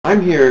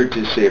I'm here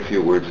to say a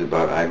few words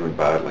about Ivan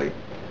Bodley,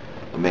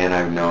 a man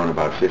I've known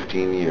about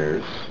 15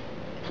 years,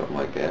 something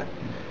like that.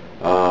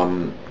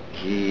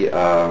 He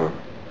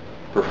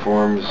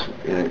performs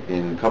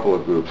in a couple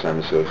of groups I'm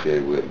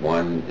associated with.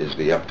 One is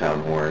the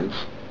Uptown Horns,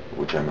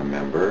 which I'm a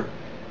member,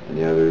 and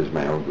the other is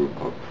my own group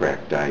called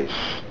Cracked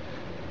Ice.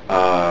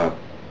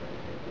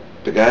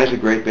 The guy's a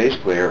great bass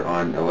player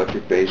on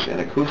electric bass and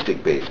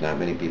acoustic bass. Not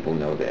many people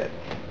know that,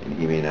 and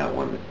he may not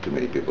want too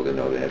many people to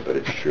know that, but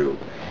it's true.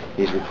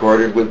 He's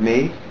recorded with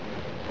me.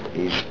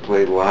 He's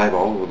played live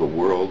all over the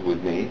world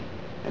with me,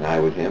 and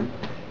I with him.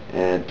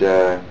 And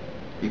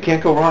you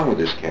can't go wrong with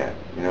this cat.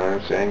 You know what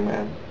I'm saying,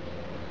 man?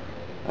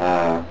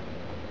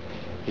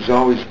 He's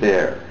always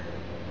there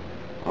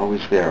on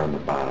the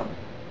bottom.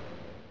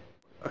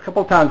 A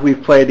couple of times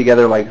we've played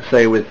together, like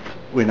say with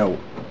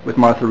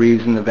Martha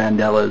Reeves and the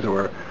Vandellas,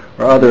 or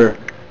other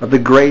of the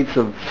greats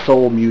of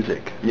soul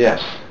music.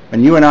 Yes.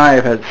 And you and I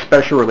have had a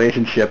special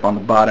relationship on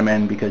the bottom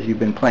end because you've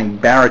been playing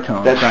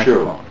baritone. That's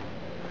saxophone. True.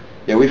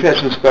 Yeah, we've had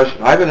some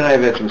special. Ivan and I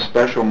have had some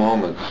special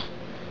moments,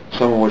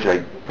 some of which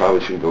I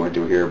probably shouldn't go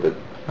into here, but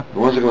the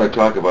ones I'm going to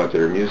talk about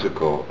that are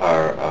musical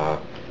are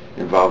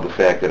involve the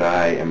fact that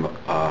I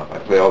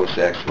play all the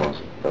saxophones,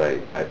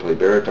 but I play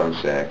baritone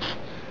sax,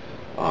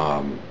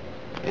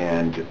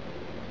 and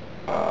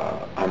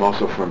I'm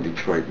also from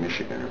Detroit,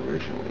 Michigan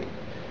originally.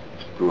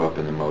 Grew up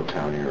in the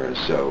Motown era,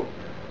 so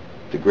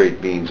the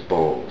great Beans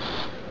Bowles,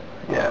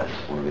 yes,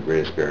 one of the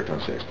greatest baritone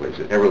sax players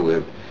that ever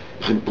lived,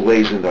 is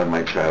emblazoned on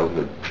my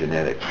childhood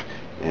genetics.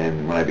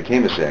 And when I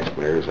became a sax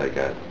player, as I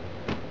got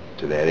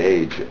to that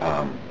age,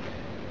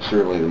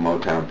 certainly the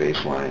Motown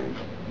bass lines,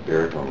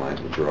 baritone lines,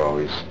 which are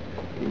always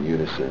in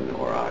unison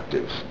or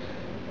octaves,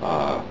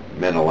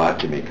 meant a lot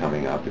to me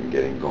coming up and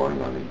getting going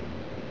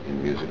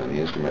in music on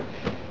the instrument.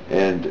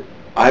 And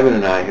Ivan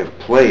and I have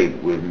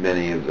played with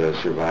many of the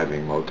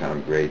surviving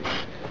Motown greats,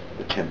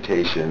 the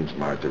Temptations,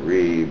 Martha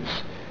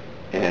Reeves,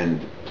 and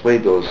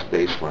played those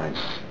bass lines,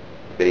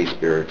 bass,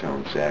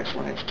 baritone, sax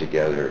lines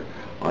together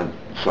on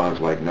songs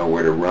like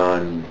Nowhere to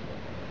Run,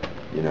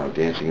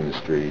 Dancing in the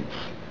Streets,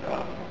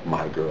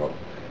 My Girl.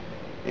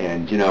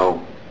 And,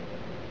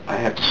 I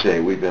have to say,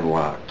 we've been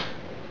locked,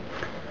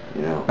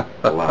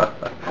 a lot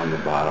on the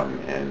bottom,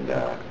 and,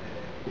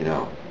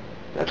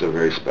 that's a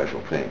very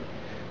special thing.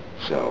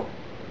 So,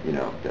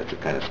 that's a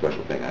kind of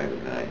special thing Ivan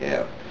and I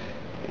have,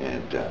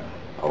 and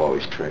I'll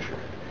always treasure it.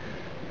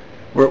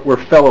 We're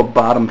fellow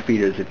bottom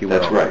feeders, if you will.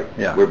 That's right.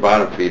 Yeah. We're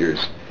bottom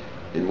feeders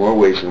in more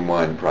ways than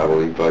one,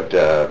 probably, but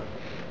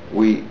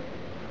we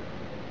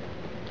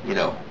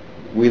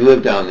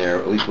live down there,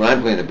 at least when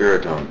I'm playing the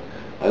baritone,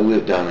 I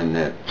live down in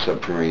that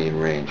subterranean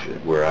range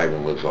where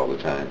Ivan lives all the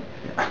time.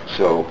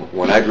 So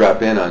when I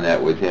drop in on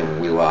that with him,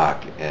 we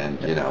lock and,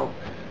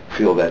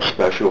 feel that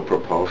special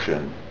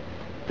propulsion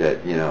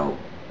that,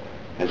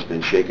 has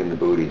been shaking the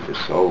booty for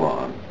so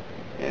long,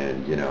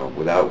 and,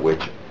 without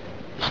which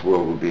this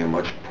world would be a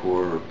much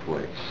poorer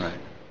place. Right.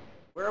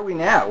 Where are we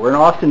now? We're in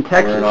Austin,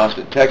 Texas. We're in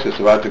Austin, Texas,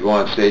 about to go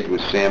on stage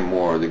with Sam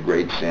Moore, the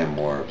great Sam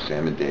Moore,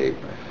 Sam and Dave.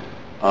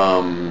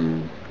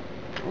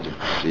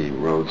 Let's see,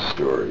 Road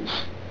Stories.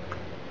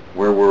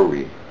 Where were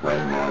we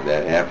when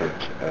that happened?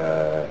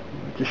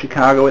 To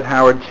Chicago with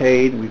Howard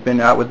Tate. We've been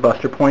out with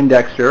Buster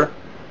Poindexter.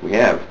 We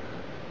have.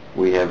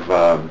 We've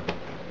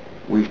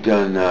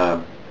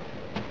done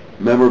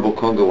memorable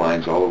conga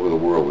lines all over the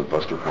world with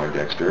Buster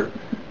Poindexter,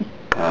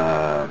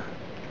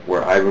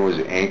 where Ivan was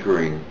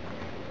anchoring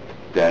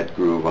that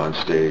groove on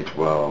stage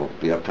while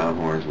the Uptown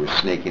Horns were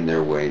snaking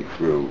their way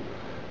through,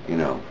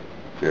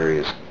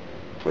 various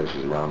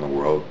places around the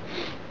world.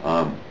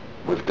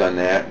 We've done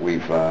that.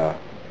 We've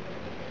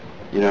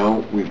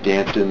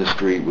danced in the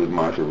street with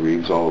Martha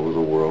Reeves all over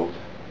the world.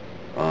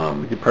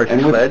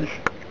 Percy Sledge?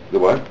 The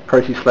what?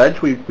 Percy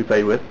Sledge we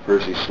played with.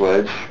 Percy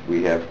Sledge.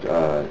 We have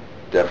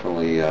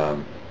definitely,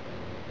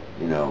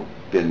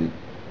 been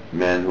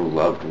men who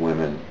loved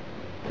women,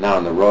 not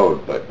on the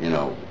road, but,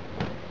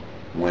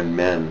 when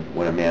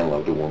a man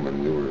loved a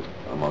woman, we were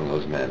among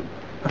those men,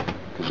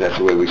 because that's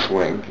the way we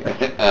swing.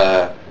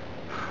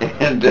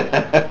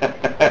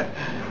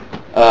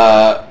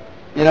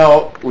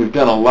 We've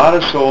done a lot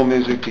of soul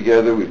music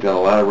together. We've done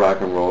a lot of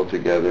rock and roll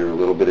together, a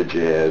little bit of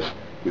jazz.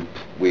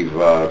 We've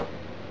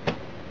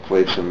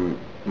played some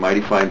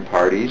mighty fine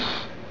parties,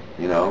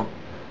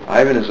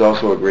 Ivan is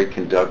also a great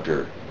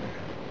conductor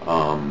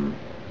of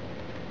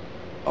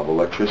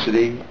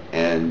electricity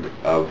and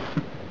of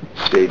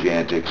stage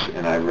antics,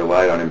 and I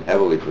relied on him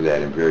heavily for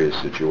that in various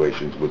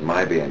situations with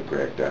my band,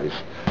 Cracked Ice,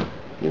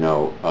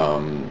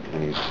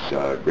 and he's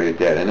great at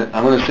that. And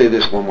I'm going to say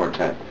this one more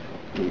time.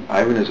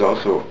 Ivan is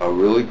also a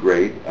really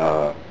great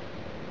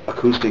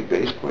acoustic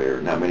bass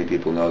player. Not many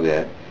people know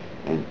that,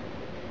 and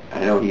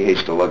I know he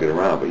hates to lug it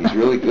around, but he's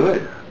really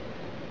good.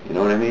 You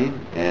know what I mean?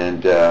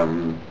 And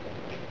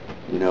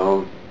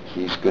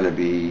he's going to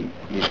be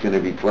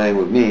playing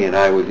with me, and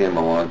I with him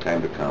a long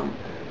time to come.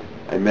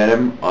 I met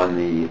him in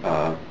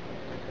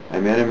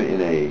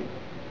a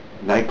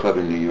nightclub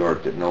in New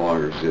York that no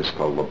longer exists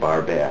called La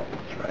Bar Bat.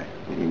 That's right.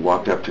 And he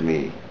walked up to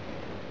me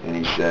and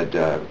he said,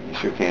 he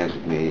shook hands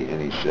with me,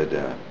 and he said,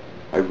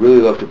 I'd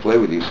really love to play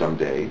with you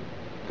someday,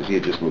 because he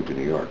had just moved to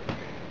New York.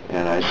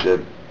 And I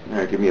said, all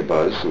right, give me a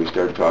buzz. So we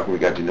started talking. We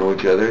got to know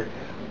each other.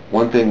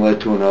 One thing led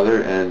to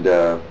another, and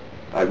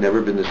I've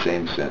never been the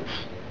same since.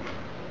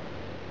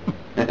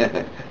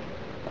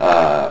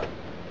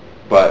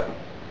 But,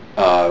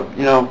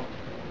 you know,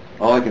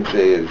 all I can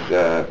say is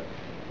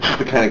this is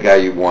the kind of guy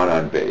you want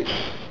on bass.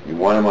 You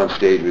want him on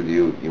stage with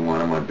you. You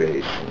want him on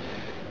bass.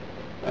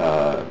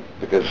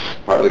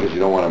 Partly because you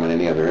don't want him on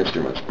any other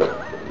instruments. But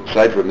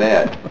aside from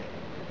that,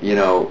 you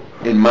know,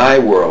 in my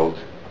world,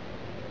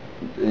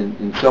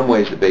 in some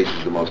ways the bass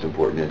is the most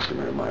important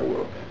instrument in my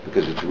world,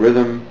 because it's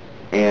rhythm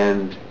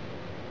and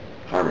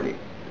harmony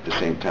at the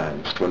same time.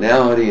 It's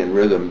tonality and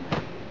rhythm,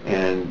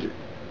 and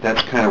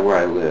that's kind of where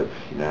I live,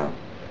 you know.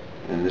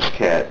 And this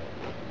cat,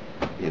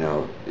 you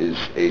know, is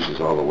aces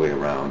all the way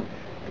around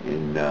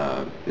in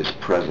his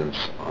presence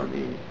on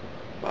the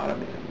bottom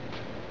end.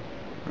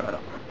 Right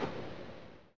on.